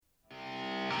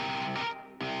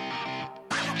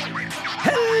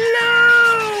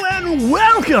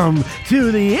Welcome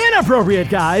to the Inappropriate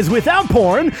Guys Without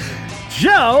Porn,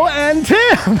 Joe and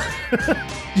Tim.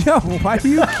 Yo, why do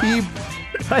you keep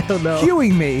I don't know.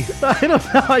 cueing me? I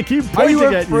don't know. I keep Are pointing you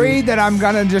at you. afraid that I'm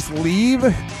gonna just leave?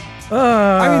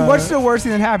 I mean, what's the worst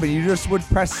thing that happened? You just would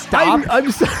press stop, I'm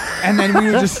so and then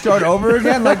we would just start over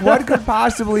again? Like, what could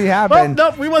possibly happen?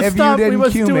 no, we must if stop. You We didn't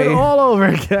must cue do me? it all over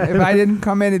again. If I didn't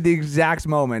come in at the exact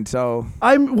moment, so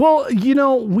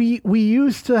we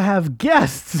used to have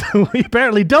guests. We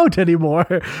apparently don't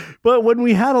anymore. But when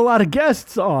we had a lot of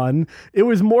guests on, it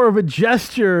was more of a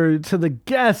gesture to the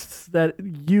guests that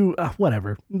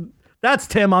whatever. That's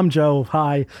Tim. I'm Joe.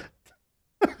 Hi.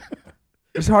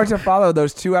 it's hard to follow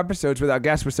those 2 episodes where our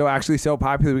guests were so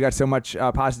popular. We got so much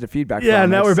positive feedback. Yeah,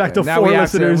 from now it. we're back to Now 4 we have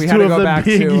listeners. we 2 had to of go them back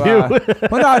being to. you.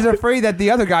 Well, no, I was afraid that the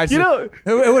other guys. You know,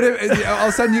 it would have. All of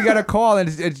a sudden, you get a call and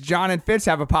it's John and Fitz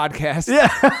have a podcast. Yeah.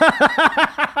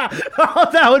 Oh,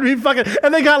 that would be fucking.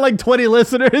 And they got like 20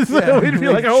 listeners. Yeah, We'd be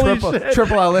like, holy shit.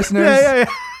 Triple our listeners. Yeah.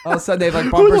 All of a sudden, they have like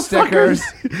Who bumper the fuck are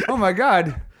stickers. Oh my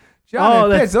god.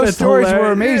 John and Fitz, those that's stories hilarious.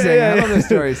 were amazing. Yeah. I love those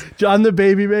stories. John the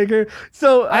Baby Maker.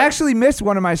 So I actually missed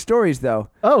one of my stories though.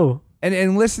 Oh.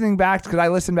 And listening back, because I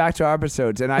listened back to our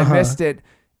episodes and I missed it,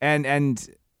 and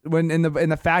when in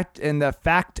the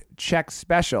fact check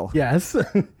special, Yes.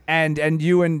 and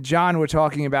you and John were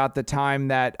talking about the time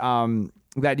that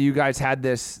that you guys had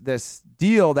this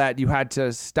deal that you had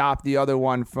to stop the other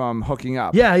one from hooking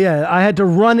up. Yeah. I had to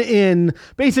run in.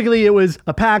 Basically, it was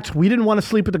a pact. We didn't want to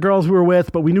sleep with the girls we were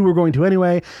with, but we knew we were going to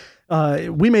anyway.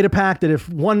 We made a pact that if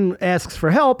one asks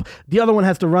for help, the other one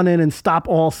has to run in and stop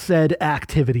all said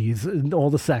activities, and all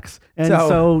the sex. And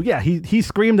so he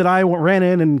screamed that I ran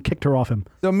in and kicked her off him.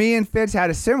 So me and Fitz had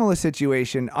a similar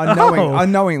situation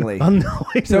unknowingly.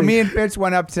 Unknowingly. So me and Fitz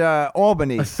went up to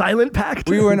Albany. A silent pact?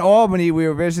 We were in Albany. We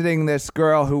were visiting this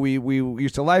girl who we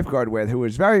used to lifeguard with, who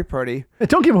was very pretty.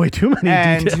 Don't give away too many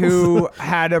and details. who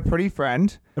had a pretty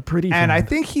friend. A pretty friend. And I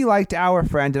think he liked our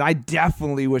friend, and I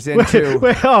definitely was into...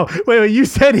 Wait, you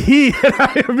said he, and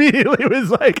I immediately was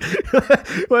like,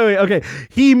 wait, okay.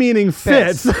 He meaning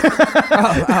Fitz.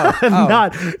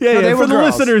 Not, So they for were the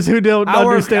girls. listeners who don't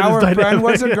understand our this dynamic. friend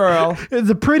was a girl. It's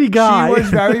a pretty guy. She was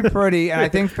very pretty, and I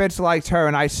think Fitz liked her,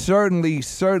 and I certainly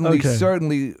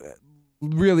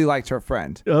really liked her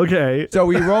friend. Okay. So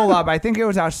we roll up. I think it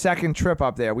was our second trip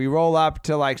up there. We roll up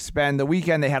to like spend the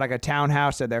weekend. They had like a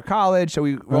townhouse at their college, so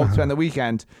we roll to spend the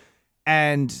weekend.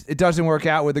 And it doesn't work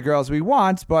out with the girls we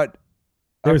want, but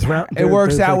it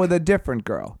works out with a different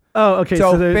girl. Oh, okay.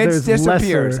 So there's Fitz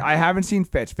disappears. lesser, I haven't seen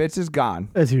Fitz. Fitz is gone.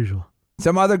 as usual.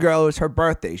 Some other girl, it was her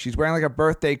birthday. She's wearing like a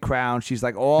birthday crown. She's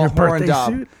like all Her horned birthday up.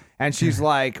 suit? And she's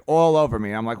like all over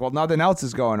me. I'm like, well, nothing else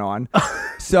is going on.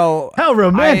 So How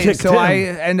romantic, So Tim. I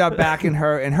end up back in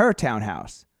her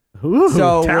townhouse. Ooh,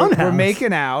 So townhouse. we're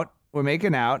making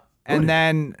out. And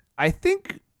then I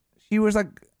think she was like,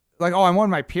 oh, I'm on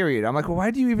my period. I'm like, well,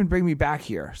 why do you even bring me back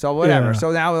here? So whatever. Yeah.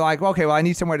 So now we're like, okay, well, I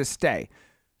need somewhere to stay.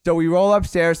 So we roll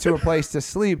upstairs to a place to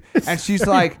sleep, and she's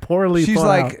like, poorly she's thought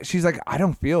like, out. she's like, I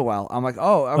don't feel well. I'm like,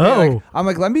 oh, okay. Oh. I'm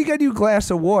like, let me get you a glass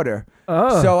of water.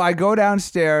 Oh. So I go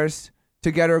downstairs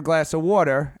to get her a glass of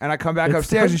water, and I come back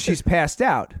upstairs, and she's passed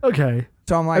out. Okay.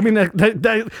 So I'm like, I mean,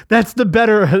 that's the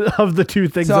better of the two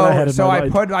things that I had in my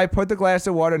mind. I put the glass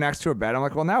of water next to her bed. I'm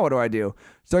like, well, now what do I do?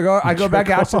 So I go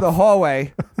back out to the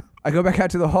hallway.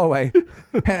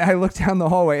 And I look down the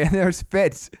hallway, and there's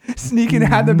Fitz sneaking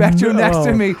out the bedroom next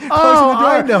to me, closing the door.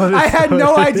 I know this I had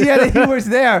no story. idea that he was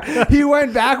there. He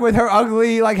went back with her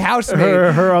ugly like housemate.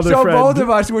 Her other so friend. both of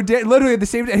us were literally at the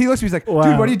same time. He looks at me, he's like, Wow.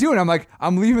 dude, what are you doing? I'm like,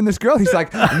 I'm leaving this girl. He's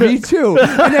like, me too.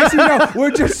 And next thing you know,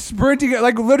 we're just sprinting.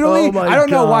 Like literally, Oh my I don't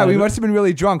know why. We God. must have been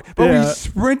really drunk, but we Yeah.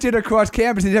 sprinted across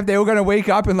campus as if they were going to wake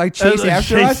up and like chase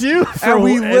after chase us. you for And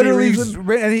we any literally,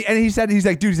 reason? and he said, he's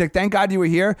like, thank God you were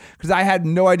here, because I had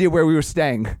no idea where we were staying.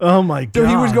 Oh my God. So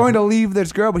he was going to leave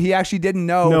this girl, but he actually didn't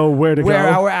know where to go.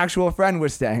 our actual friend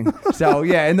was staying. So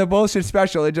yeah, in the bullshit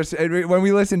special, when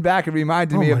we listened back, it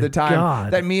reminded me Oh of my the time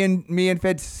God. that me and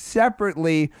Fitz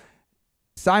separately,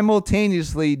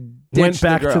 simultaneously went ditched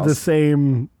back the to girls. the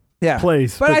same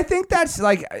place. But I think that's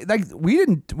like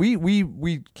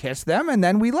we kissed them and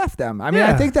then we left them. I mean,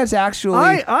 Yeah. I think that's actually.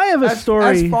 I have a story.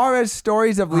 As far as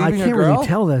stories of I leaving can't a girl. really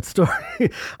tell that story.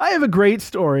 I have a great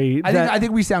story. I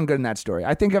think we sound good in that story.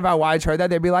 I think if our wives heard that,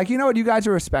 they'd be like, you know what, you guys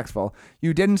are respectful.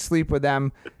 You didn't sleep with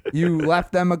them. You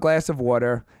left them a glass of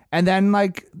water, and then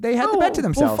like they had the bed to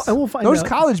themselves. we'll find Those out.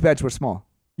 college beds were small.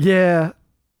 Yeah,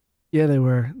 they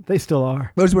were. They still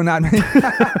are. Those were not.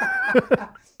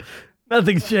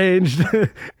 Nothing's changed.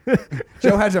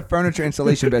 Joe has a furniture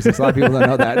installation business. A lot of people don't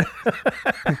know that.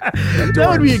 That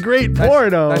would be a great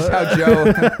porno. That's how Joe.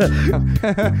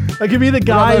 I could be the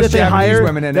guy those that they Japanese hire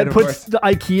women in that it, of puts course. the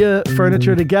IKEA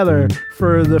furniture together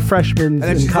for the freshmen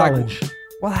then in she's like, college.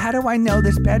 well, how do I know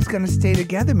this bed's gonna stay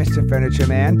together, Mr. Furniture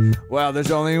Man? Well,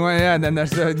 there's only one. Yeah, and then there's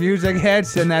the music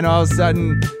hits, and then all of a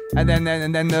sudden, and then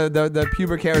the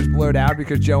pubic hair is blurred out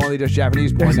because Joe only does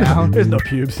Japanese porn now. There's no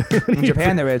pubes. In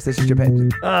Japan, there is. This is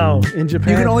Japan. Oh, in Japan.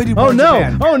 You can only do Oh porn in no!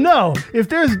 Japan. Oh no! If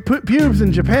there's pubes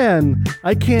in Japan,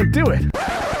 I can't do it.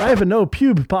 I have a no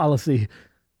pube policy.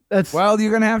 That's Well,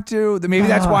 you're gonna have to. Maybe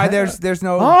that's why there's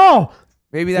no. oh.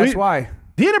 Maybe that's why.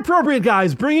 The Inappropriate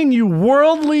Guys bringing you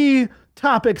worldly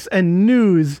topics and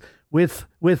news with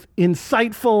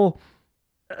insightful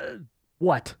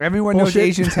what? Everyone knows Bullshit.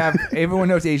 Asians have. Everyone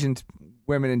knows Asians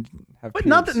women and have. But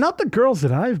pubes. not the girls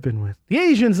that I've been with. The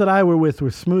Asians that I were with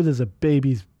were smooth as a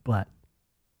baby's butt.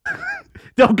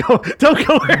 Don't go.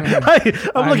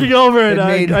 I'm looking over and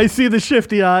I see the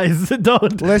shifty eyes.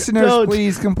 Listeners,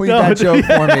 please complete that joke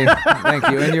for me. Thank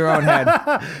you. In your own head.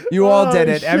 You all did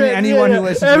it. Shit, Anyone who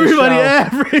listens to this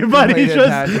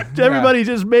show. Everybody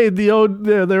just made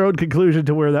their own conclusion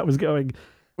to where that was going.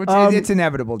 It's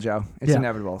inevitable, Joe. It's yeah.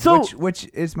 inevitable. So- Which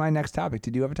is my next topic.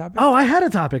 Did you have a topic? Oh, I had a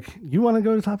topic. You want to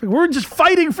go to topic? We're just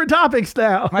fighting for topics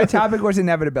now. My topic was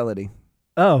inevitability.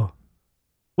 Oh.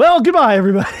 Well, goodbye,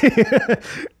 everybody.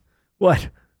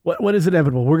 What is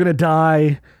inevitable? We're gonna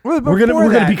die. Well, we're before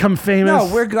gonna that- become famous.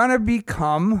 No, we're gonna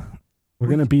become We're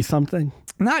gonna be something.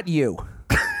 not you,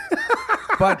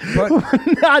 but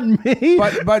Not me.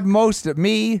 but most of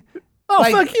me. Oh,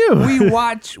 like, fuck you. We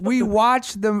watch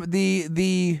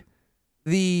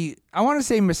the I want to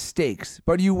say mistakes,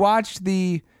 but you watch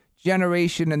the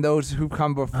generation and those who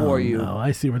come before you. No,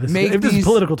 I see where this Make is. If this is these-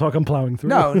 political talk, I'm plowing through.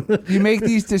 No, you make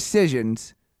these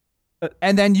decisions,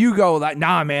 and then you go like,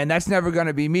 "Nah, man, that's never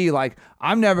gonna be me. Like,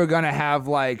 I'm never gonna have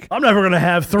like." I'm never gonna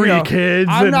have three kids.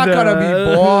 I'm and, not gonna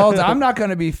be bald. I'm not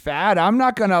gonna be fat. I'm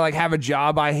not gonna like have a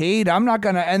job I hate. I'm not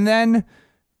gonna. And then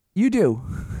you do.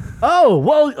 Oh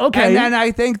well, okay. And then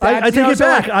I think that I take it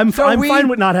back. I'm fine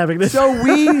with not having this. So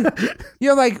we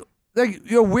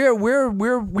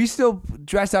still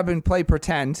dress up and play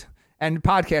pretend and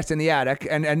podcast in the attic.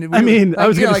 And I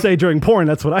was gonna say during porn.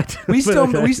 That's what I do. We still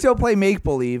okay. we still play make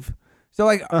believe. So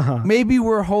like maybe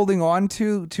we're holding on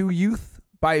to youth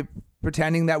by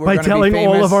pretending that we're by going to be telling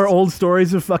famous. all of our old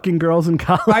stories of fucking girls in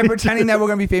college. By pretending that we're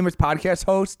going to be famous podcast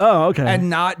hosts. Oh, okay. And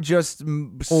not just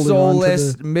Holding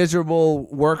soulless, on to miserable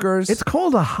workers. It's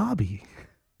called a hobby.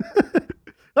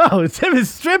 Oh, it's him is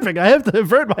stripping. I have to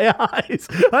avert my eyes.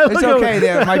 It's okay.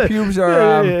 There, my pubes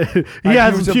are. He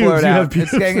has pubes. You blurred have out. pubes.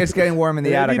 It's getting warm in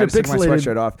the Yeah, attic. need I a just took my pixelated-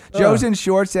 sweatshirt off. Joe's in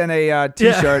shorts and a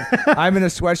t-shirt. I'm in a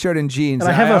sweatshirt and jeans.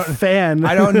 And I have a fan.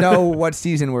 I don't know what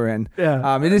season we're in.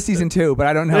 Yeah. It is season 2, but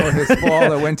I don't know if it's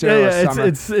fall or winter or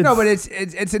summer. No, but it's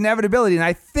inevitability, and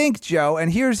I think, Joe. And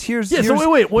here's Yeah. here's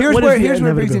So wait. What here's is where the here's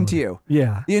where it brings inevitability? into you.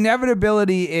 Yeah. The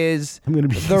inevitability is I'm gonna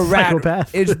be the a rat.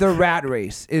 psychopath. Is the rat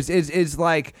race? Is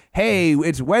like, hey,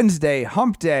 it's Wednesday,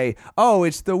 hump day. Oh,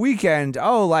 it's the weekend.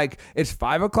 Oh, like it's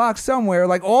 5 o'clock somewhere.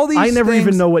 Like all these. I never things,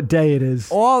 even know what day it is.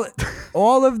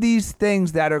 all of these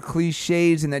things that are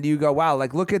cliches, and that you go, wow,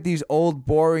 like look at these old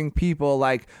boring people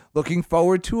like looking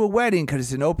forward to a wedding because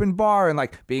it's an open bar and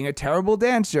like being a terrible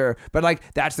dancer, but like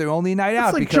that's their only night out.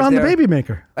 It's like because John the they're- Baby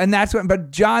Maker. And that's what.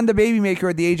 But John the Baby Maker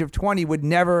at the age of 20 would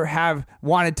never have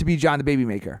wanted to be John the Baby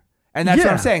Maker. And that's what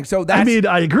Yeah. I'm saying. So that's,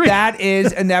 I agree. That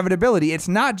is inevitability. It's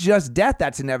not just death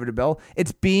that's inevitable.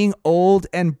 It's being old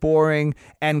and boring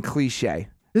and cliche.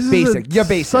 This is basic. You're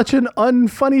basic. Such an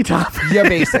unfunny topic. You're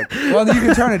basic. Well, you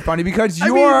can turn it funny because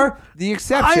you're the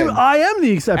exception. I am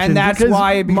the exception. And that's because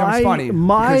why it becomes funny,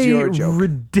 My because you're a joke.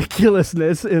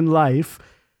 ridiculousness in life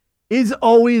is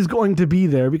always going to be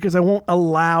there because I won't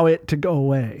allow it to go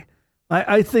away.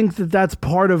 I think that that's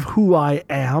part of who I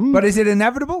am. But is it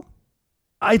inevitable?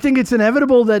 I think it's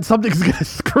inevitable that something's going to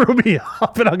screw me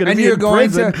up and I'm going to be you're in going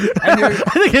prison. to- and you're- I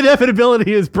think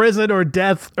inevitability is prison or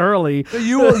death early. So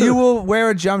you will wear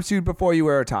a jumpsuit before you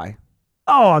wear a tie.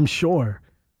 Oh, I'm sure.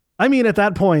 I mean, at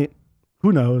that point,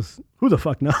 who knows? Who the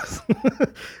fuck knows?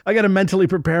 I got to mentally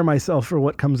prepare myself for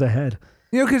what comes ahead.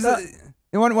 You know, because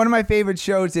one of my favorite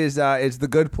shows is The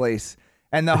Good Place,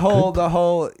 and the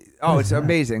whole it's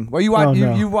amazing. Well, you watch Oh,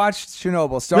 no. you watched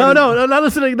Chernobyl. No, not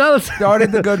listening.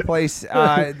 Started The Good Place.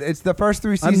 It's the first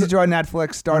 3 seasons are on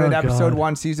Netflix. Started Oh, episode God.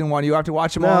 1, season 1. You have to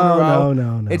watch them all in a row.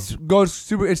 No.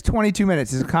 It's 22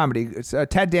 minutes. It's a comedy. It's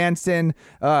Ted Danson,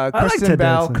 like Kristen Ted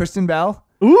Bell. Danson. Kristen Bell.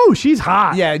 Ooh, she's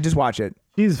hot. Yeah, just watch it.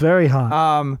 She's very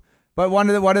hot. But one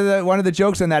of the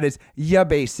jokes on that is "ya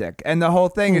basic," and the whole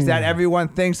thing is that everyone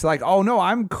thinks like, "Oh no,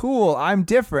 I'm cool, I'm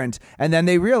different," and then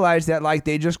they realize that like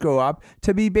they just grow up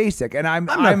to be basic. And I'm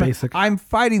not basic. I'm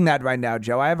fighting that right now,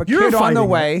 Joe. I have a You're kid on the fighting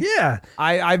way. it. Yeah.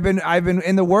 I've been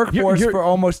in the workforce You're- for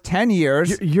almost 10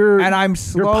 years, and I'm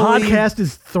slowly. Your podcast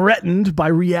is threatened by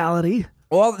reality.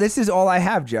 Well, this is all I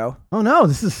have, Joe. Oh no,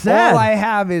 this is sad. All I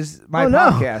have is my Oh no,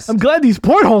 podcast. I'm glad these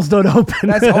portholes don't open.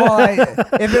 That's all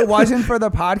if it wasn't for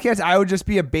the podcast, I would just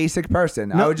be a basic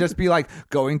person. I would just be like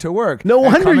going to work. No and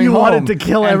wonder coming you home wanted to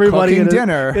kill and everybody cooking in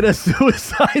dinner. a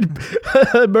suicide,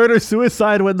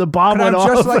 murder-suicide when the bomb But went I'm off.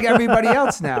 just like everybody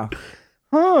else now.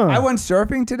 I went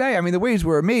surfing today. I mean, the waves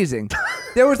were amazing.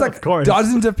 There was like course.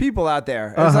 dozens of people out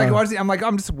there. It was like,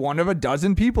 I'm just one of a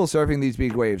dozen people surfing these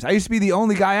big waves. I used to be the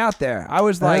only guy out there. I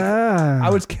was like, I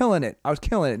was killing it.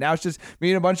 Now it's just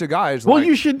me and a bunch of guys. Well,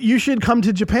 like, you should come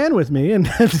to Japan with me and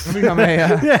become a,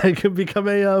 yeah, you could become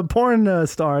a porn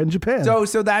star in Japan.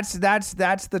 So that's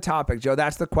the topic, Joe.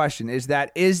 That's the question. Is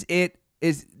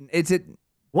it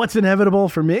What's inevitable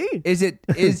for me? Is it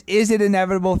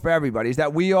inevitable for everybody? Is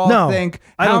that we all No, think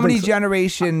I how don't many think so.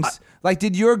 generations? Like,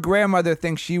 did your grandmother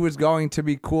think she was going to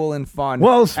be cool and fun?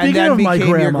 Well, and speaking then of my became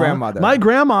your grandma, grandmother? my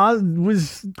grandma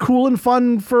was cool and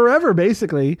fun forever,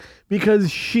 basically, because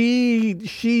she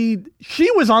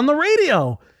was on the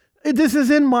radio. This is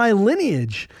in my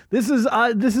lineage. This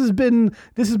has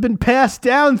been passed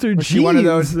down through genes. She one of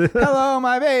those. Hello,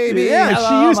 my baby. Yeah,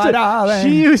 Hello, my darling.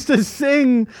 she used to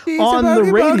sing He's on a the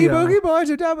boogie, radio. Boogie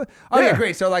boys are double. Okay, Yeah.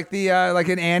 great. So like the like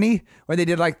in Annie, where they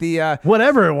did like the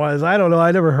Whatever it was, I don't know.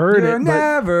 I never heard you're it.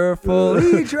 never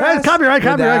fully dressed. Copyright.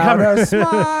 without a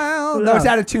smile. No, it's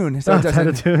out of tune. So it it's out doesn't.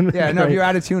 of tune. Yeah, no, if Great. you're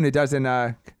out of tune, it doesn't.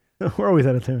 We're always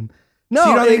out of tune. No, So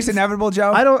you don't think it's it's- inevitable,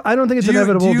 Joe? I don't think it's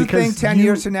inevitable. Do you because think 10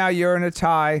 years from now you're in a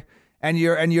tie and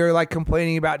you're like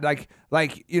complaining about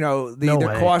like you know the No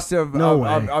way. cost of No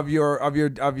way. of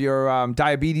your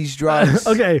diabetes drugs?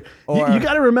 Okay, Or- you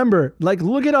got to remember, like,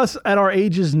 look at us at our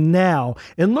ages now,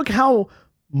 and look how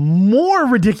more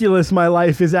ridiculous my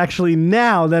life is actually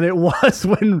now than it was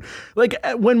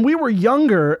when we were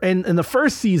younger and in the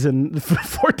first season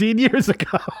 14 years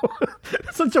ago.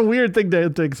 Such a weird thing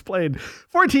to explain.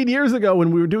 14 years ago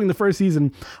when we were doing the first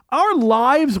season, our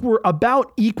lives were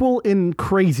about equal in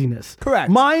craziness. Correct.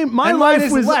 My And life mine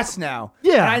is was less now.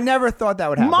 Yeah. And I never thought that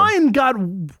would happen. Mine got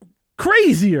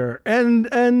crazier,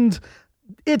 and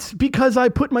it's because I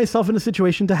put myself in a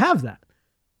situation to have that.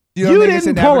 You don't You think it's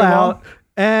didn't pull inevitable? out,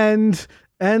 and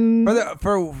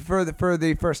for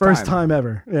the first first time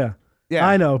ever. Yeah. Yeah.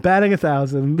 I know, batting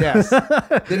 1,000. Yes.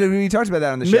 We talked about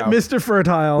that on the show. Mr.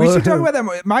 Fertile. We should talk about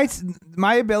that.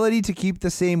 My ability to keep the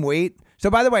same weight. So,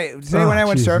 by the way, today when I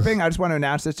went Jesus. surfing, I just want to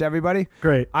announce this to everybody.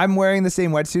 Great. I'm wearing the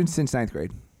same wetsuit since 9th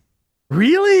grade.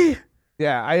 Really?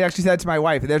 Yeah, I actually said to my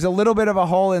wife, "There's a little bit of a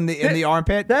hole in the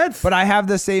armpit, that's- but I have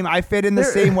the same. I fit in the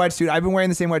same wetsuit. I've been wearing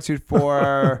the same wetsuit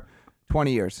for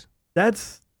 20 years.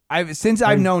 Since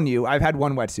I've known you, I've had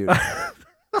one wetsuit.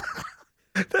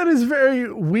 That is very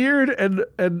weird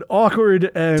and awkward.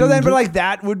 And So then, but like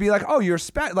that would be like, oh, you're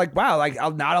like, wow, like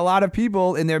not a lot of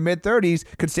people in their mid 30s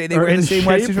could say they Are were in in the same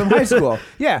shape. wetsuit from high school.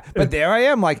 Yeah, but there I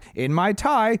am, like in my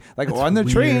tie, like on the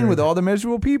train weird. with all the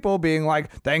miserable people, being like,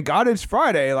 thank God it's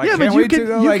Friday. Like, yeah, can't but you wait to can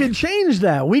go. you Like, can change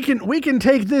that. We can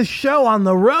take this show on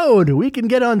the road. We can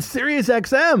get on Sirius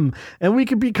XM and we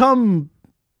can become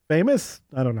famous.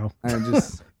 I don't know. I'm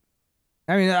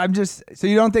just. So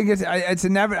you don't think it's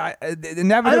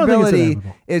inevitability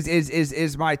inevitable.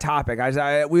 is my topic.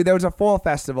 There was a fall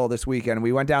festival this weekend.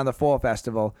 We went down to the fall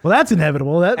festival. Well, that's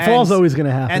inevitable. That And- fall's always going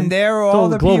to happen. And there are It's all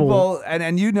the global. people,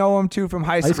 and you know them too from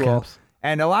high Ice school. caps.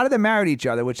 And a lot of them married each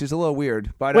other, which is a little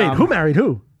weird. But Wait, who married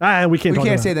who? We can't. we talk can't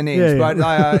about say it. the names, Yeah, yeah.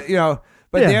 but you know.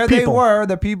 But Yeah, there people. they were,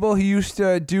 the people who used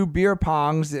to do beer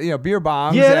pongs, beer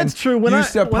bongs. Yeah, and that's true. When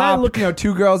used to when I pop, look-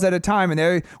 2 girls at a time, and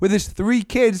they're with his 3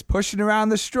 kids pushing around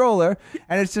the stroller,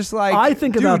 and it's just like, I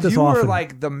think dude, about this you were often.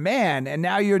 like the man, and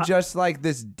now you're just like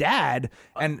this dad,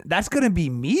 and that's gonna be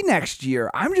me next year.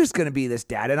 I'm just gonna be this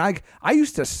dad, and I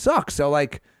used to suck, so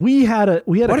like, we had a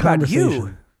What about conversation.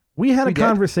 you? We had a We did?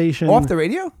 conversation off the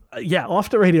radio. Yeah, off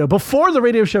the radio, before the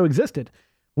radio show existed.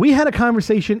 We had a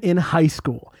conversation in high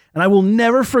school, and I will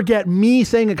never forget me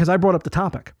saying it because I brought up the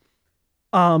topic.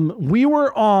 We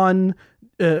were on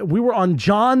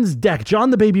John's deck. John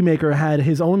the baby maker had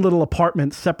his own little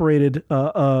apartment separated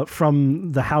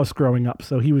from the house growing up,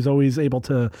 so he was always able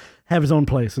to have his own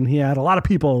place, and he had a lot of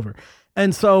people over.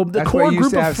 And so the That's where core you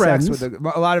used group to of have friends, sex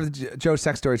with a lot of Joe's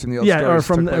sex stories from the old yeah, or stories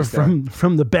from took place there.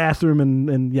 from the bathroom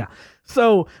and yeah.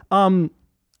 So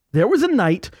there was a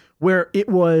night where it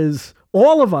was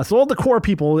all of us, all the core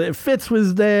people. Fitz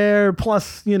was there,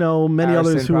 plus many Harrison,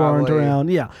 others who aren't probably. around.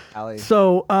 Yeah. Allie.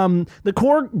 So the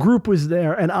core group was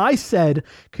there, and I said,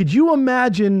 "Could you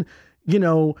imagine?"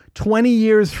 20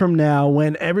 years from now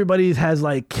when everybody has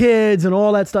like kids and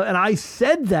all that stuff. And I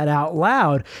said that out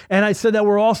loud, and I said that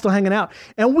we're all still hanging out,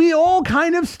 and we all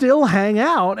kind of still hang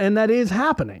out, and that is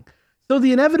happening. So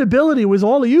the inevitability was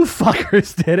all of you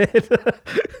fuckers did it.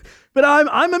 But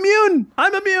I'm immune.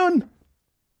 I'm immune.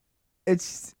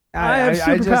 I have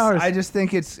superpowers. I just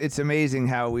think it's amazing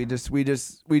how we just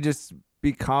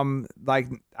become like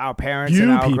our parents You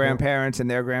and our people. grandparents and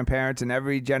their grandparents, and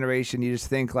every generation you just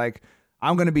think like,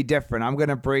 I'm going to be different. I'm going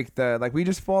to break we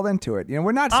just fall into it.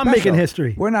 We're not special. I'm making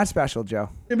history. We're not special, Joe.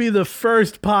 It'll be the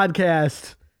first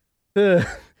podcast.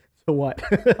 So what?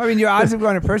 I mean, your odds of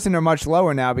going in person are much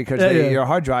lower now because your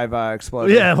hard drive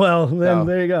exploded. Yeah, well, then So-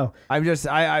 there you go. I'm just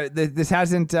this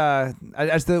hasn't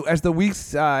as the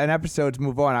weeks and episodes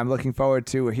move on. I'm looking forward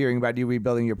to hearing about you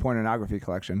rebuilding your pornography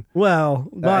collection. Well,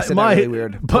 I said that really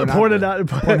weird.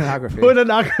 Pornography.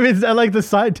 Pornography. Is that like the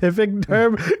scientific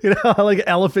term? Like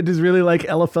elephant is really like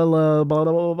elephant, blah, blah,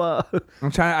 blah, blah.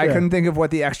 I'm trying. I couldn't think of what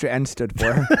the extra N stood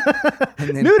for.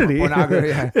 And then Nudity. Pornography.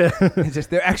 Yeah. It's just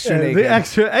they're extra naked. The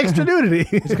extra nudity.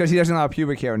 It's because he doesn't allow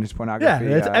pubic hair in his Yeah, pornography.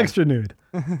 it's extra nude.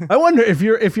 I wonder if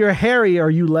you're hairy, are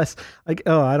you less like?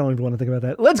 Oh, I don't even want to think about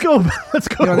that. Let's go. Let's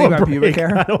go. You don't to think a about pubic break.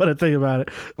 hair? I don't want to think about it.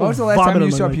 When was the last time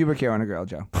you saw pubic hair on a girl,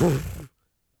 Joe?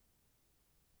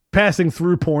 Passing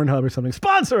through Pornhub or something.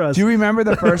 Sponsor us. Do you remember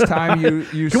the first time you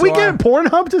Can saw? we get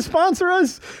Pornhub to sponsor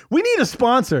us? We need a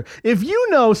sponsor. If you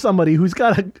know somebody who's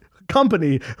got a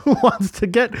company who wants to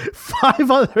get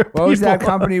 5 other people. What was that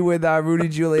company with Rudy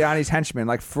Giuliani's henchmen,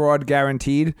 like Fraud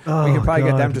Guaranteed? Oh, we could probably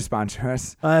get God. them to sponsor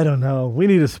us. I don't know. We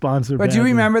need a sponsor. But do you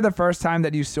badly. remember the first time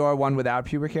that you saw one without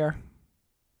pubic hair?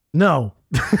 No.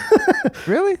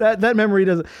 Really? That memory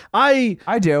doesn't. I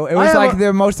do. It I was have like a-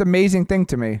 the most amazing thing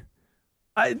to me.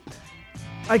 can't.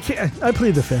 I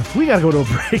plead the fifth. We got to go to a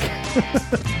break.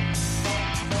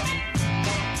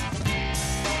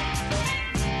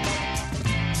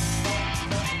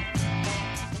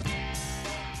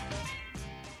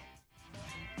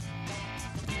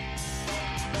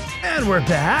 And we're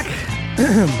back.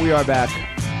 We are back.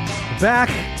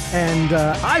 And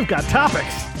I've got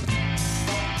topics.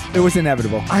 It was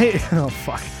inevitable. Oh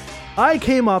fuck! I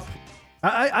came up.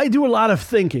 I do a lot of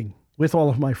thinking with all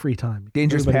of my free time.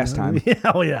 Dangerous Everybody pastime. knows.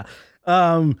 Yeah, oh yeah.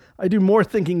 I do more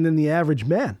thinking than the average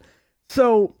man.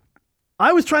 So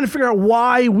I was trying to figure out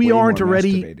why we Way aren't more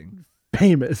already masturbating.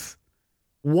 famous.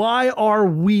 Why are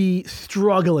we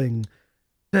struggling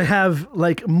to have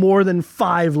like more than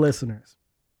 5 listeners?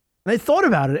 And I thought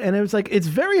about it, and it was like it's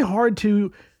very hard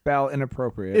to. Spell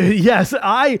inappropriate. Yes,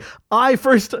 I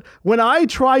first when I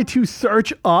try to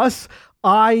search us,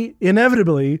 I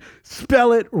inevitably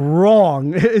spell it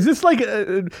wrong. Is this like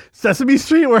Sesame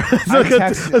Street where it's like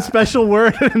a special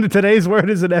word and today's word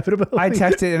is inevitability? I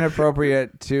texted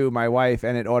inappropriate to my wife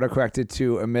and it autocorrected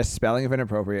to a misspelling of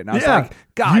inappropriate. And I was Yeah. like,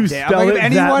 God You damn. spell Like,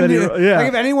 it that many- yeah. like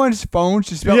if anyone's phone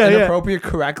should spell Yeah, yeah. inappropriate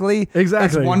correctly,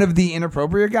 Exactly. it's one of the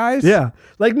inappropriate guys. Yeah.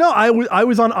 Like, no, I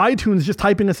was on iTunes just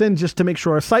typing us in just to make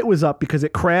sure our site was up because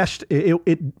it crashed.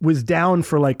 It was down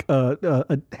for like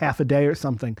a half a day or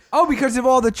something. Oh, because of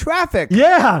all the traffic.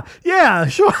 Yeah,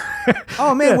 sure.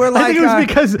 Oh, man, Yeah. we're like, I think it was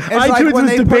because it's like iTunes when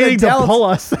was they put debating to Adele- pull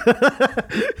us.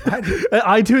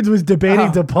 iTunes was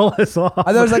debating to pull us off. I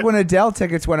thought it was like when Adele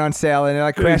tickets went on sale and it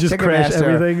like crashed just crashed Ticketmaster.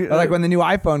 everything. Or like when the new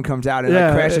iPhone comes out and it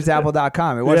like crashes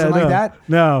Apple.com. It wasn't like that?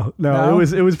 No. No?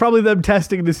 It was probably them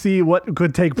testing to see what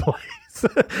could take place.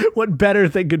 What better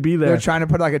thing could be there? They're trying to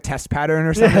put like a test pattern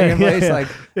or something in place. yeah, Like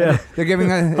yeah. they're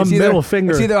giving A it's middle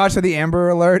finger. It's either us or the Amber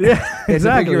Alert. Yeah, They have to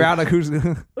exactly. figure out like who's.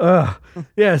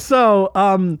 Yeah. So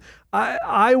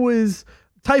I was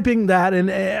typing that and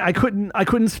I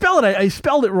couldn't spell it. I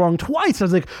spelled it wrong twice. I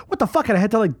was like, what the fuck? And I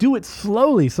had to like do it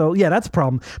slowly. So yeah, that's a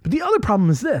problem. But the other problem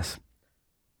is this: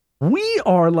 we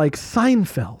are like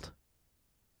Seinfeld.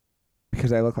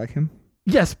 Because I look like him.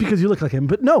 Yes, because you look like him.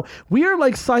 But no, we are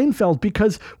like Seinfeld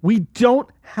because we don't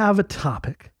have a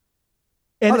topic.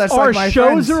 And that's our like my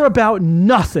shows friends. are about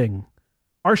nothing.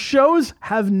 Our shows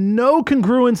have no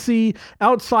congruency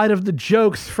outside of the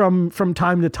jokes from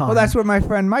time to time. Well, that's what my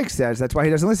friend Mike says. That's why he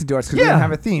doesn't listen to us because we Yeah. don't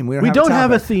have a theme. We We don't have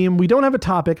a topic. theme. We don't have a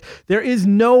topic. There is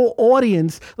no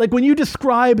audience. Like when you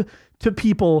describe to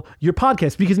people your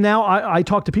podcast, because now I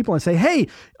talk to people and say, hey,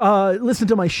 listen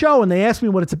to my show, and they ask me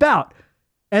what it's about.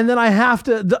 And then I have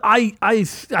to, I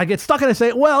get stuck and I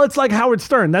say, well, it's like Howard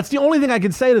Stern. That's the only thing I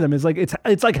can say to them is like,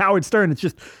 it's like Howard Stern. It's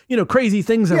just, crazy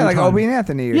things. Yeah, like time. Opie and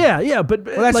Anthony. Yeah. But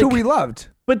that's like, who we loved.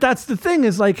 But that's the thing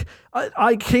is like,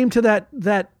 I came to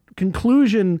that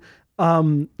conclusion,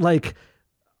 like,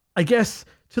 I guess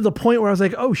to the point where I was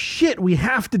like, oh shit, we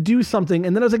have to do something.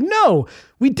 And then I was like, no,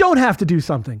 we don't have to do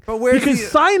something. But because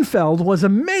Seinfeld was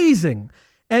amazing.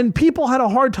 And people had a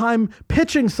hard time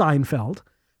pitching Seinfeld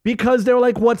because they were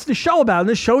like, what's the show about? And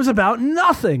the show's about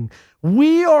nothing.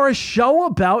 We are a show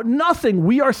about nothing.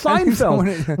 We are Seinfeld.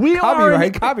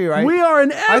 Copyright. We are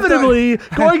inevitably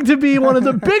going to be one of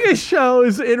the biggest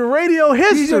shows in radio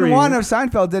history. Season 1 of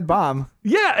Seinfeld did bomb.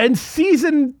 Yeah, and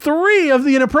season 3 of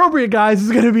The Inappropriate Guys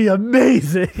is going to be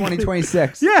amazing.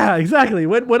 2026. Yeah, exactly.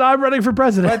 When I'm running for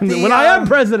president. When I am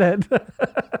president.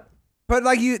 But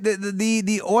like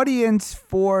the audience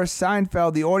for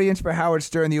Seinfeld, the audience for Howard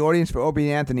Stern, the audience for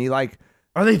Opie and Anthony, like,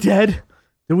 are they dead?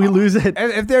 Did we lose it?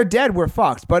 If they're dead, we're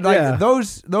fucked. But like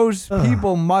those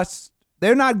people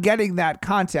they're not getting that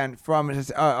content from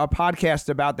a podcast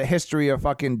about the history of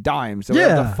fucking dimes. So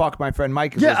what the fuck my friend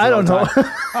Mike is. Yeah, I don't know.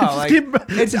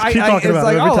 It's like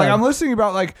I'm listening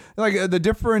about like the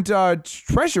different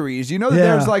treasuries. You know that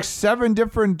there's like 7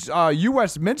 different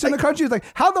U.S. mints in the country. It's like,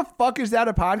 how the fuck is that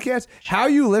a podcast? How are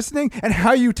you listening and how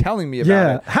are you telling me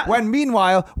about it? When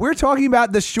meanwhile we're talking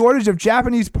about the shortage of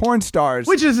Japanese porn stars,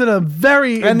 which is a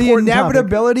very and the important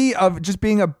inevitability of just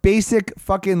being a basic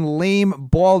fucking lame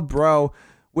bald bro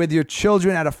with your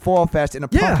children at a fall fest in a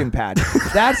pumpkin patch.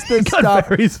 That's the stuff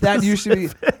that you should be.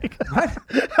 What?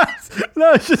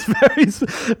 No, it's just very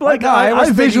like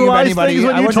I visualize things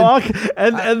when you talk,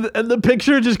 and the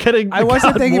picture just getting. I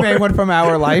wasn't thinking of anyone from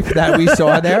our life that we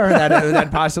saw there,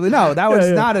 that possibly that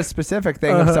was not a specific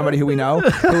thing of somebody who we know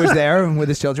who was there with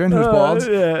his children, who's bald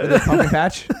with a pumpkin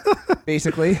patch,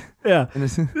 basically. Yeah.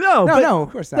 No,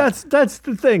 of course not. That's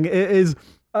the thing is.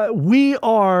 We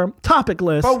are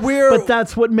topicless, but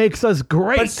that's what makes us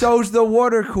great. But so's the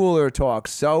water cooler talk.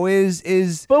 So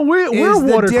is. But we're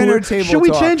water cooler. Should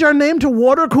we change our name to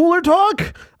Water Cooler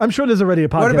Talk? I'm sure there's already a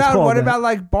podcast. What about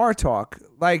like bar talk?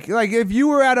 Like if you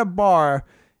were at a bar,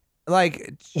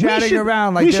 like chatting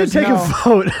around, like we should take a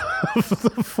vote of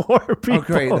the 4 people. Oh,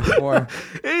 great, the 4.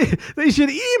 They should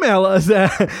email us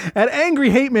at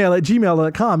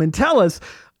angryhatemail@gmail.com and tell us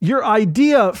your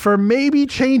idea for maybe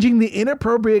changing the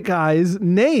Inappropriate Guy's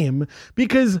name,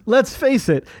 because let's face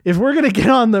it, if we're going to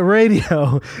get on the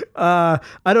radio, I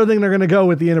don't think they're going to go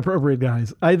with the Inappropriate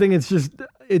Guys. I think it's just,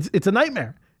 it's a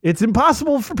nightmare. It's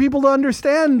impossible for people to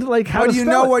understand like how to spell it.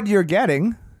 But you know what you're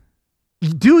getting.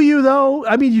 Do you though?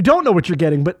 I mean, you don't know what you're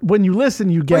getting, but when you listen,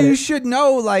 you get it. You should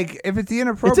know, like, if it's the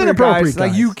Inappropriate Guys,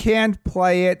 like, you can't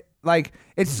play it. Like,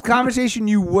 it's a conversation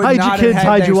you would hide not your kids, have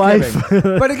had hide your wife.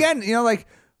 But again, like,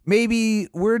 maybe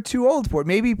we're too old for it.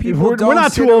 Maybe people we're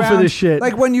not too old for this shit.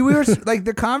 Like when you were like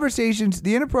the conversations,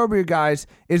 the Inappropriate Guys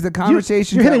is the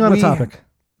conversations you're hitting on a topic.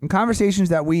 Conversations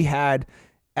that we had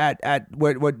at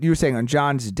what you were saying on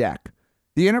John's deck.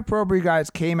 The Inappropriate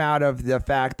Guys came out of the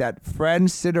fact that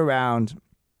friends sit around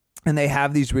and they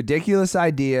have these ridiculous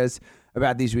ideas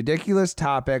about these ridiculous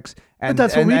topics, and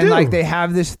that's what we do. Like they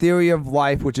have this theory of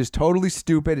life which is totally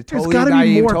stupid, it's totally gotta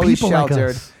naive, be more totally people sheltered.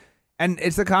 like us. And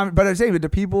it's but I'm saying, with the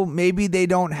people, maybe they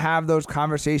don't have those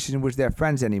conversations with their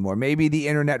friends anymore. Maybe the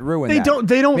internet ruined that.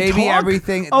 They don't. Maybe talk?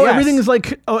 Everything. Oh, yes. everything is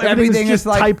like. Oh, everything is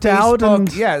like typed Facebook, out.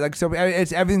 And like so,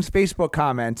 it's everything's Facebook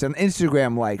comments and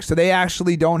Instagram likes. So they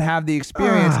actually don't have the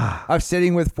experience of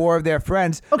sitting with 4 of their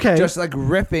friends. Okay. Just like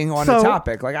riffing on a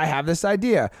topic. Like, I have this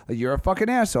idea. Like, you're a fucking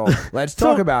asshole. Let's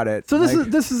talk about it. So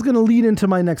this is going to lead into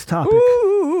my next topic.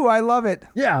 Ooh, I love it.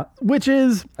 Yeah, which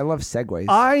is I love segues.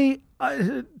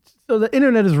 So the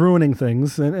internet is ruining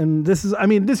things, and this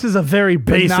is a very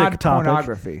basic not topic.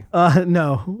 Pornography.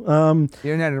 No. The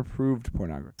internet approved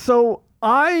pornography. So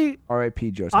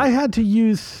R.I.P. Joseph. I had to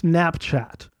use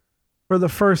Snapchat for the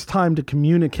first time to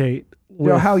communicate with.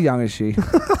 Yo, how young is she?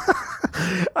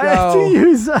 I had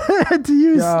to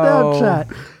use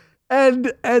Snapchat,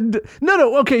 and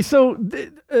no. Okay, so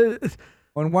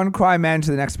when one cry ends,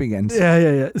 the next begins.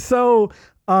 Yeah. So,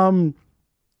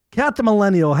 Kat the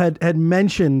Millennial had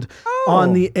mentioned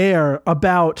on the air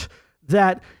about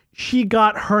that she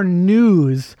got her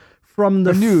news from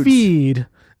the feed.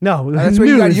 No, that's where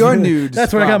you got your nudes.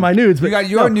 That's where I got my nudes. But you got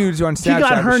your nudes on Snapchat. She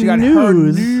got her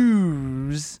news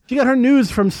news. She got her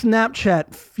news from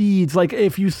Snapchat feeds. Like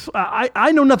if you,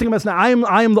 I know nothing about Snap.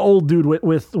 I am the old dude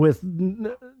with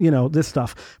this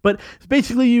stuff. But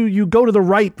basically, you go to the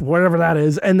right, whatever that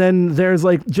is, and then there's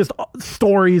like just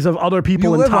stories of other people.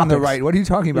 You and live topics. on the right. What are you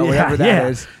talking about? Whatever that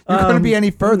is, you couldn't be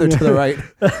any further to the right.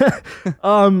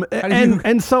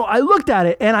 And so I looked at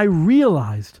it and I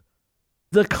realized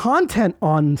the content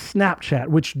on Snapchat,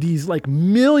 which these like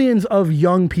millions of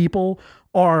young people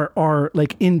are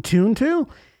like in tune to,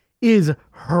 is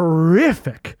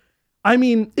horrific. I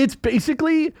mean, it's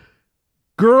basically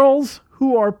girls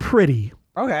who are pretty.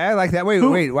 Okay, I like that.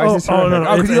 Wait, why is this horrific?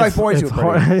 No, because you like boys who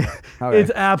are pretty. Okay.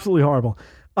 It's absolutely horrible.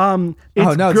 No,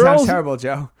 it sounds terrible,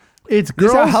 Joe. It's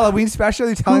girls. girls. This is a Halloween special?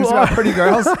 You're telling us about pretty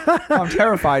girls? I'm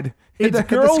terrified. Hit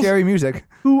the scary music.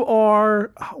 Who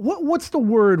are what's the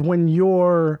word when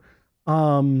you're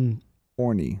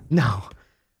horny? No.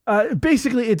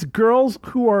 Basically it's girls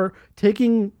who are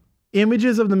taking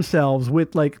images of themselves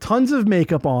with like tons of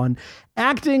makeup on,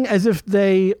 acting as if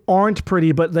they aren't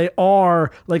pretty, but they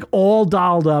are like all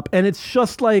dolled up, and it's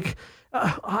just like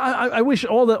I wish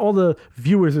all the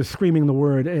viewers are screaming the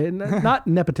word, not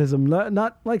nepotism,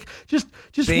 not like just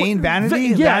vain, vanity.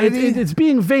 Yeah, vanity? It's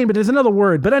being vain, but there's another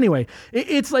word. But anyway,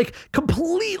 it's like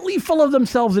completely full of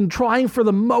themselves and trying for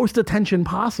the most attention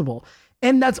possible,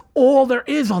 and that's all there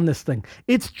is on this thing.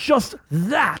 It's just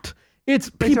that. It's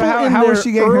people how is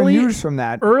she getting her news from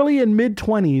that? Early and mid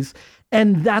 20s,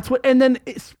 and that's what. And then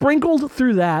sprinkled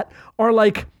through that are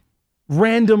like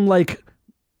random like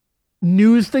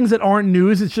news things that aren't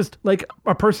news. It's just like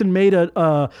a person made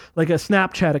a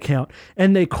Snapchat account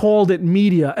and they called it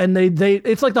media, and they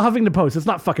it's like the Huffington Post. It's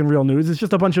not fucking real news. It's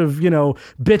just a bunch of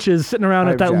bitches sitting around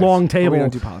at that long table. We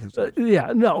don't do politics. But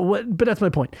that's my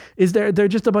point. Is they're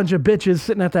just a bunch of bitches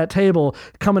sitting at that table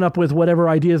coming up with whatever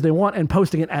ideas they want and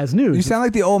posting it as news. You sound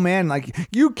like the old man. Like,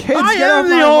 you kids, I get am off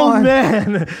the my old lawn.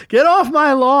 man. Get off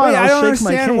my lawn. Wait, I don't I'll shake my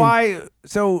understand cane. why.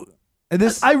 So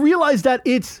this, I realized that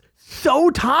it's so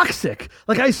toxic.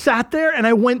 Like I sat there and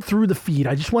I went through the feed.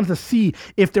 I just wanted to see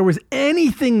if there was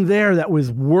anything there that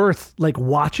was worth like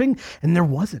watching, and there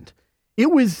wasn't.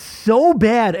 It was so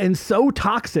bad and so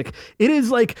toxic. It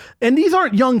is like, and these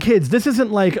aren't young kids. This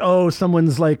isn't like,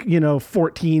 someone's like,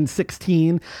 14,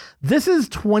 16. This is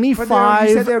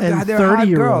 25 and 30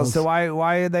 year olds. So why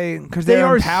are they? Because they they're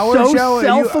are empowered, so Joe?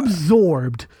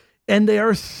 self-absorbed, and they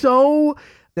are so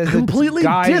completely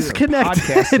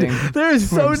disconnected. They're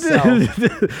so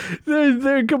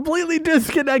they're completely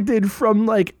disconnected from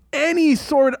like any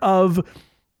sort of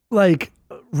like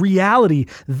reality.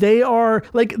 They are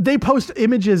like, they post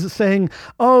images saying,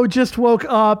 "Oh, just woke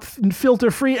up,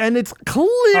 filter free," and it's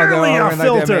clearly a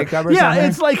filter. Yeah,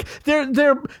 it's like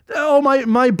they're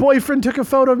my boyfriend took a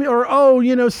photo of me, or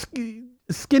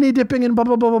skinny dipping and blah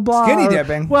blah blah blah blah. Skinny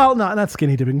dipping. Well, not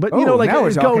skinny dipping, but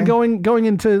going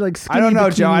into like skinny. I don't know,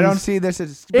 bikinis. Joe. I don't see this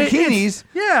as bikinis.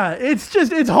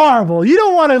 It's horrible. You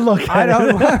don't want to look at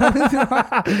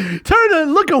it.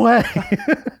 Look away.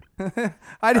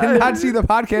 I did not see the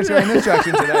podcast going this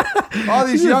direction today. All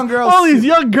these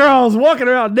young girls walking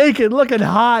around naked, looking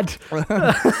hot.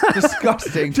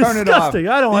 Disgusting. Turn it off. I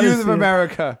don't want to see Youth of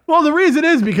America. Well, the reason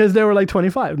is because they were like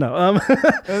 25. No.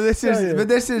 This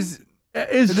is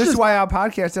why our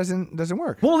podcast doesn't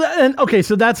work. Well,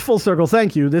 so that's full circle.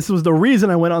 Thank you. This was the reason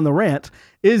I went on the rant,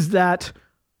 is that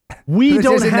we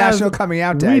don't have National Coming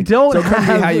Out Day. We don't so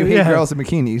have how you hate girls in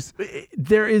bikinis.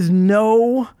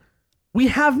 We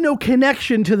have no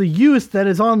connection to the youth that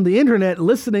is on the internet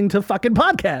listening to fucking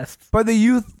podcasts. But the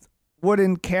youth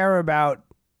wouldn't care about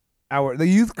the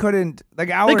youth couldn't, like,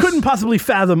 they couldn't possibly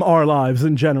fathom our lives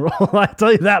in general. I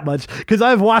tell you that much, because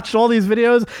I've watched all these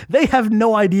videos. They have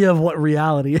no idea of what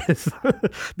reality is.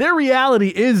 Their reality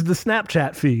is the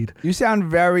Snapchat feed. You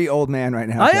sound very old man right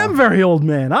now. I am very old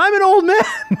man. I'm an old man.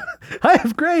 I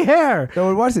have gray hair. So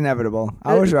it was inevitable.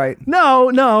 I was right. No.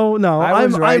 I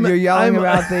was right. You're yelling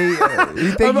about the.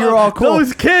 You think you're all cool.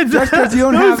 Those kids. Just because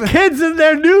you don't those kids and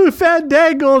their new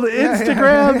fandangled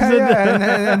Instagrams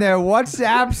and their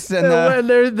WhatsApps and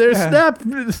their snap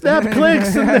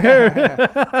clicks and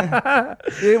their.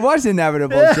 It was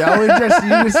inevitable, Joe. I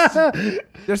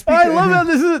love how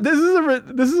this is a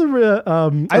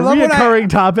reoccurring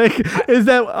topic. Is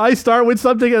that I start with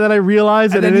something and then I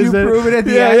realize that it isn't. And then you prove it at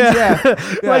the end.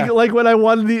 Yeah. Like when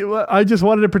I just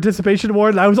wanted a participation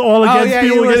award and I was all against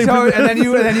people getting. And then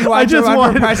you wanted to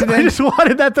run for president. I just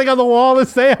wanted that thing on the wall to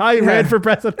say I ran for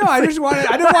president. No, I didn't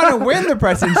want to win the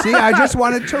presidency. I just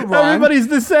wanted to run. Everybody's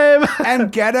the same.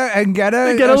 And get a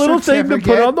little thing to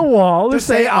put on the wall to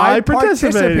say I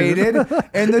participated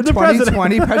in the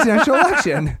 2020 presidential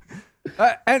election.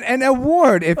 An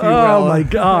award, if you will. Oh my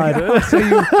God!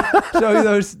 So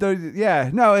those yeah,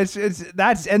 no, it's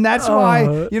that's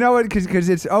why, you know what, because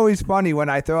it's always funny when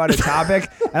I throw out a topic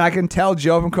and I can tell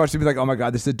Joe from course to be like, oh my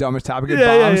God, this is the dumbest topic, it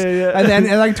bombs, and then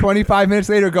and like 25 minutes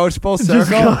later it goes full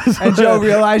circle, and Joe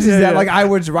realizes that like I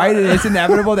was right, and it's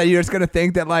inevitable that you're just gonna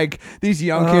think that like these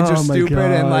young kids are stupid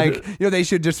and like, you know, they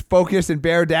should just focus and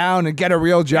bear down and get a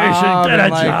real job, They should get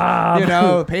and a like, job. you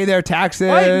know, pay their taxes.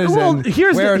 And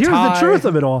here's wear a the tie. truth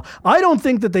of it all. I don't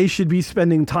think that they should be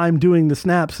spending time doing the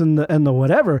snaps and the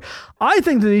whatever. I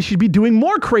think that they should be doing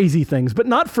more crazy things, but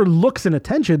not for looks and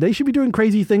attention. They should be doing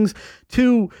crazy things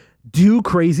to do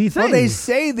crazy things. Well, they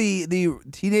say the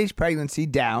teenage pregnancy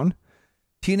down,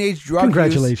 teenage drug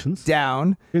Congratulations. use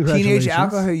down, Congratulations. teenage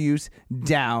alcohol use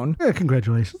down. Yeah,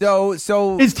 congratulations.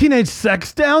 So Is teenage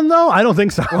sex down though? I don't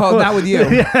think so. well, not with you.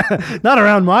 Yeah, not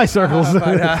around my circles.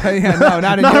 But, yeah, no,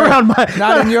 not in Not your, around my-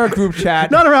 not in your group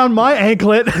chat. Not around my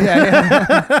anklet.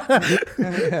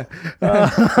 Yeah.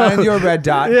 And your red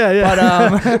dot.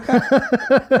 Yeah.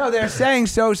 But no, they're saying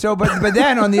so. But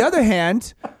then on the other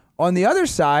hand, on the other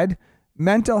side,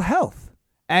 mental health,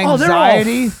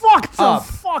 anxiety, they're all fucked up,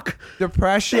 the fuck.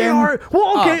 depression. They are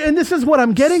okay, up. and this is what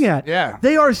I'm getting at. Yeah.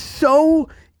 They are so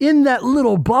in that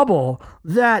little bubble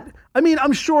that, I mean,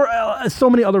 I'm sure so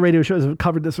many other radio shows have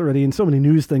covered this already and so many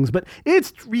news things, but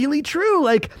it's really true.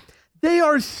 Like, they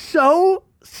are so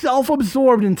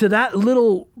self-absorbed into that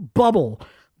little bubble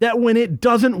that when it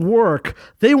doesn't work,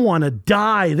 they want to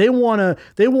die. They want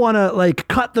to like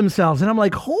cut themselves. And I'm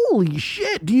like, holy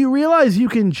shit, do you realize you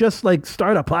can just like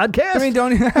start a podcast? I mean,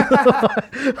 don't.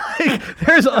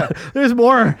 Like, there's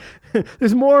more.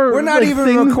 There's more. We're not like, even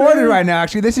things recorded there. right now.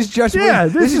 Actually, this is just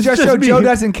this is just just so me. Joe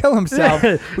doesn't kill himself.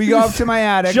 Yeah. We go up to my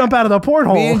attic. Jump out of the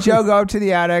porthole. Me and Joe go up to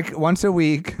the attic once a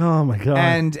week. Oh my God.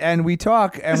 And we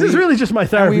talk. And this is really just my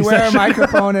therapy and we wear session. a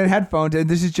microphone and headphones. And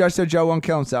this is just so Joe won't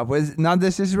kill himself. None of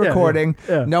this is recording.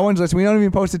 Yeah. No one's listening. We don't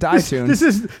even post it to iTunes. This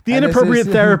is the And inappropriate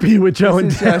therapy with Joe and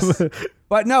Tim.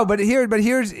 But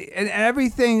here's and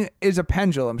everything is a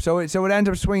pendulum. So it ends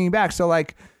up swinging back. So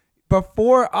like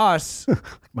before us,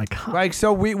 My God. like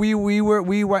so we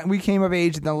came of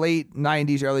age in the late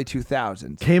 90s, early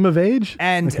 2000s. Came of age?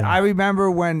 And Okay. I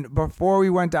remember before we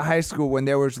went to high school, when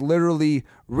there was literally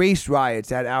race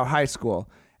riots at our high school,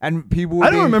 and people were I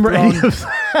don't remember any of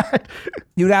that.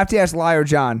 You'd have to ask Liar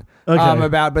John Okay.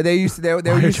 about, but there used to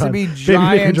John. be Baby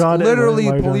giant, John and literally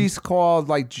Liar John. police called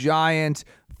like giant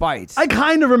fights. I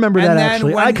kind of remember that,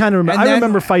 actually. I kind of remember. I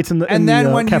remember fights in the And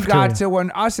then when cafeteria. you got to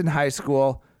when us in high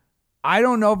school, I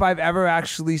don't know if I've ever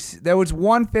actually. There was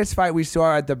one fist fight we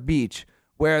saw at the beach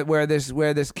where this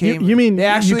came. You mean they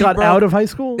actually you got broke, out of high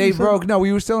school? They you said? broke. No,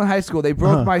 we were still in high school. They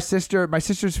broke Uh-huh. my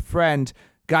sister's friend.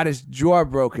 Got his jaw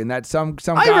broken. That some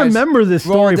I guys remember this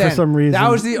story rolled for in. some reason. That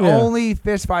was the Yeah. only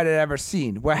fist fight I'd ever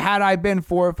seen. Where had I been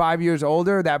 4 or 5 years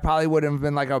older, that probably would have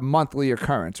been like a monthly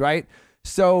occurrence, right?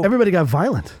 So Everybody got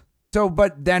violent.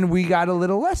 but then we got a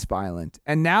little less violent,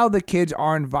 and now the kids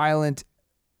aren't violent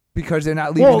because they're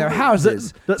not leaving Well, their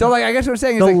houses. the- So like, I guess what I'm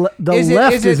saying is The, like, the is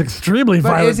left is it, extremely but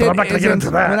violent, is it, but I'm not going to get into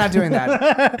that. We're not doing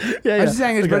that. yeah, I'm just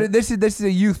saying is, Okay. but this is a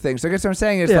youth thing. So I guess what I'm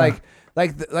saying is Yeah.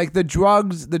 like the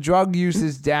drug use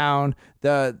is down.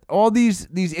 All these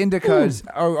indicas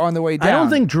are on the way down. I don't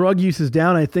think drug use is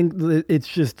down. I think that it's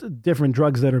just different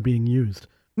drugs that are being used.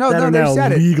 No, that are they now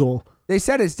said it. legal. They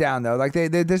said it's down though. Like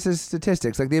this is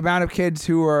statistics. Like the amount of kids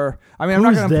who are. I mean, I'm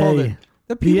not Who's going to pull they?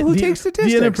 the people who take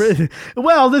statistics.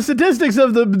 The statistics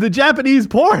of the Japanese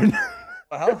porn.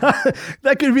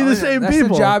 That could be the same That's people.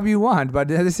 the job you want, but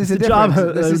this is a It's a job,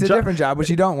 different. This is a job- different job, which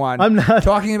you don't want. I'm not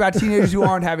talking about teenagers who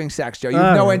aren't having sex, Joe. You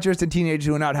have no interest in teenagers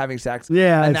who are not having sex.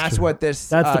 Yeah, and that's that's true. what this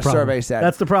That's the problem. survey said.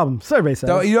 That's the problem. Survey says.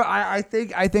 So I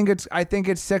think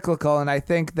it's cyclical, and I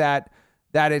think that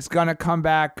it's gonna come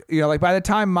back. Like by the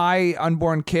time my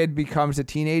unborn kid becomes a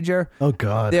teenager, oh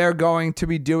God, they're going to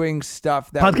be doing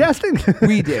stuff that podcasting.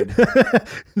 we did,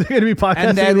 They're going to be podcasting.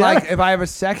 and then in the like attic? if I have a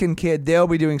second kid, they'll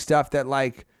be doing stuff that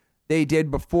like they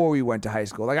did before we went to high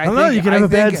school. Like I don't think know, you can have a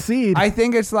bad think- seed. I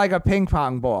think it's like a ping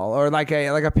pong ball or like a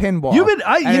pinball. You've been.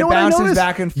 and You know it what I bounces noticed?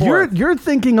 back and forth. You're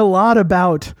thinking a lot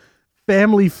about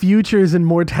family futures and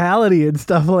mortality and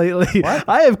stuff lately. What?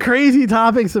 I have crazy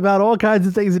topics about all kinds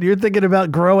of things, and you're thinking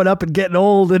about growing up and getting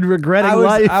old and regretting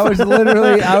life. I was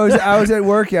literally I was at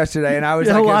work yesterday and I was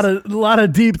You had like a lot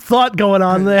of deep thought going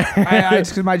on there.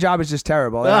 because my job is just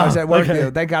terrible. And I was Oh, at work. okay.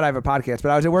 Thank God I have a podcast.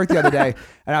 But I was at work the other day,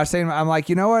 and I was saying, I'm like,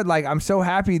 you know what? Like, I'm so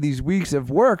happy these weeks of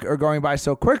work are going by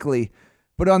so quickly.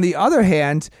 But on the other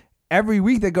hand, every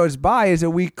week that goes by is a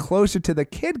week closer to the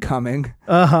kid coming.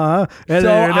 And So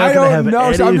they're not I gonna don't have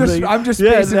know. So anything. I'm just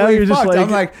Yeah, now basically you're just fucked. I'm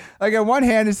like on one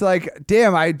hand, it's like,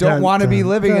 damn, I don't Dun, want to be dun,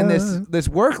 living in dun. this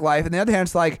work life. And the other hand,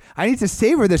 it's like, I need to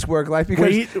savor this work life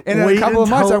because in a wait couple of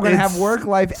months, until I'm going to have it's work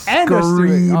life and a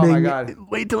student. Oh my screaming. God.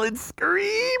 Wait till it's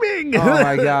screaming. Oh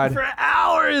my God. For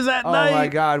hours at Oh night. my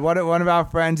God. One of our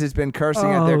friends has been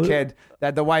cursing at their kid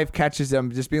that the wife catches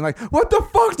them just being like, what the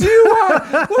fuck do you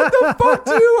want? What the fuck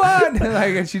do you want?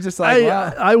 Like, and she's just like,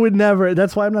 wow. I would never.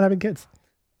 That's why I'm not having kids.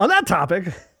 On that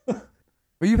topic.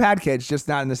 Well, you've had kids, just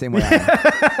not in the same way I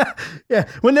have. Yeah,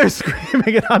 when they're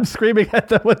screaming and I'm screaming at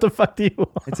them, what the fuck do you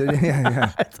want?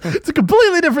 It's a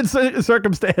completely different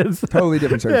circumstance. Totally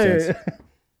different circumstance. Yeah.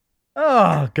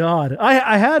 Oh God,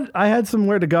 I had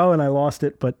somewhere to go and I lost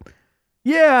it, but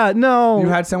yeah, no. You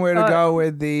had somewhere to go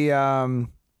with the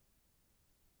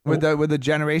with the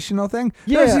generational thing.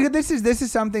 Yeah. No, see, this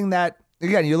is something that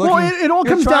again you're looking. Well, it all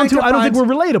you're comes down trying to I don't think find-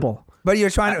 we're relatable. But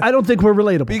you're trying to. I don't think we're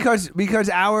relatable. Because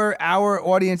our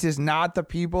audience is not the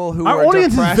people who Our are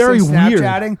audience is depressed very and weird.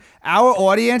 Snapchatting. Our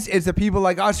audience is the people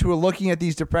like us who are looking at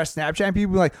these depressed Snapchat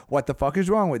people like, what the fuck is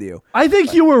wrong with you? I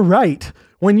think you were right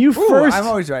when you first. I'm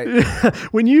always right.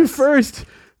 When you first Takes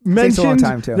a long mentioned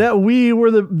time, too. that we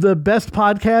were the best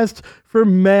podcast for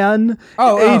men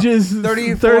ages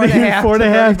 34 and a half 34 and a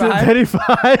half to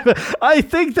 35. 35. I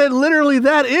think that literally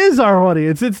that is our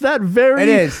audience. It's that very It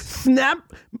is. Snapchat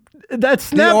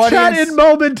audience- in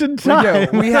moment in time.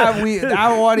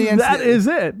 Our audience. That is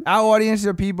it. Our audience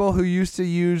are people who used to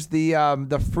use the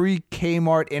free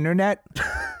Kmart internet.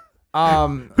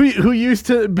 Who used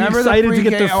to be Remember excited the to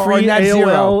get the or free net AOL,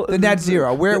 zero, the net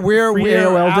zero. free We're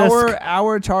AOL disc.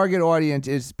 our target audience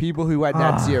is people who had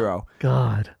net zero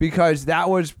God. because that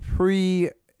was pre.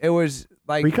 It was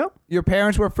like Pre-com? your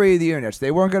parents were free of the internet. So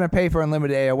they weren't going to pay for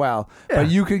unlimited AOL, but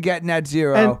you could get net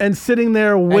zero. And sitting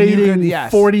there waiting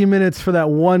yes. 40 minutes for that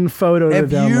one photo if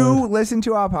to download. you listen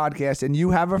to our podcast and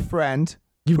you have a friend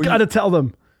You've got to tell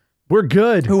them we're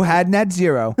good. who had net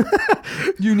zero,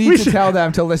 you need to tell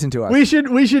them to listen to us. We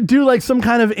should do like some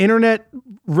kind of internet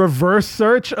reverse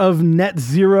search of net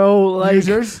zero like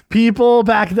Users? people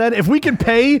back then. If we could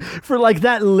pay for like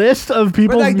that list of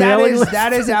people's But like mailing list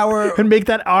that is our and make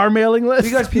that our mailing list.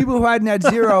 because people who had net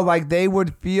zero, like they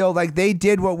would feel like they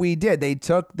did what we did.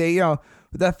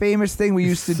 The famous thing we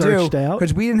used to do, Searched out.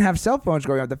 because we didn't have cell phones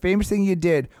growing up. The famous thing you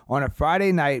did on a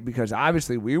Friday night, because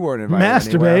obviously we weren't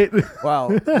invited Masturbate. anywhere. Well,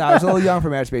 no, I was a little young for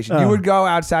masturbation. You would go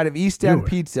outside of East End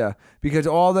Pizza because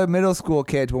all the middle school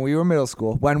kids, when we were middle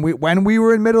school, when we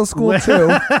were in middle school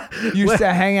too, used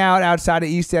to hang out outside of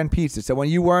East End Pizza. So when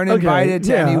you weren't invited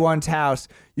to anyone's house,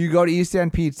 you go to East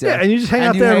End Pizza. Yeah, and you just hang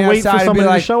out there and wait for outside somebody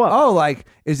be to show up. Oh, like,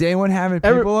 is anyone having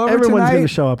people over Everyone's tonight? going to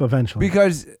show up eventually.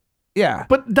 Because, yeah.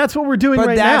 But that's what we're doing But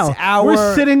right that's now.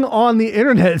 We're sitting on the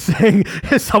internet saying,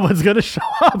 someone's going to show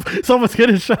up. Someone's going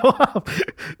to show up.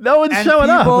 No one's showing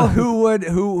up. And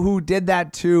people who did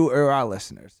that too are our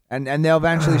listeners. And they'll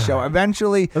eventually show up.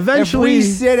 Eventually, if we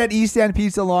sit at East End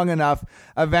Pizza long enough,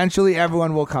 eventually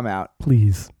everyone will come out.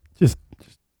 Please. Just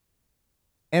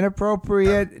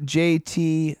Inappropriate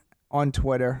JT on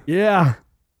Twitter. yeah.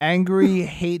 Angry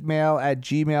hate mail at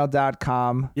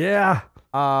gmail.com. Yeah.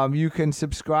 You can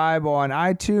subscribe on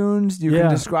iTunes. You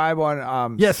can subscribe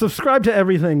on subscribe to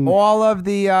everything. all of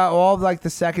the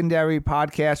secondary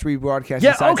podcast rebroadcast.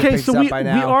 Yeah, sites okay, it picks so up we by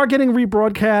now. are getting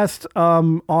rebroadcast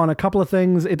on a couple of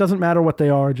things. It doesn't matter what they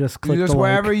are, just click Just the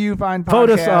wherever like. you find podcasts. Vote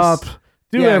us up.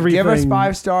 Do everything. Give us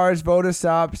 5 stars. Vote us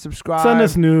up. Subscribe. Send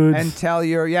us nudes. And tell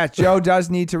Joe does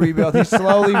need to rebuild. He's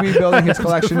slowly rebuilding his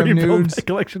collection of nudes.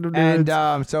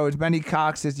 And so as many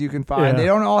cocks as you can find. Yeah. They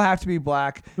don't all have to be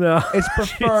black. No. It's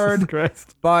preferred. Jesus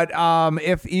Christ. But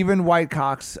if even white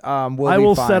cocks will be I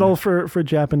will fine. settle for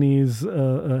Japanese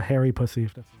hairy pussy.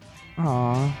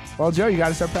 Aw. Well, Joe, you got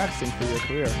to start practicing for your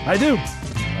career. I do.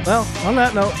 Well, on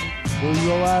that note,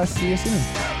 We'll see you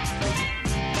soon.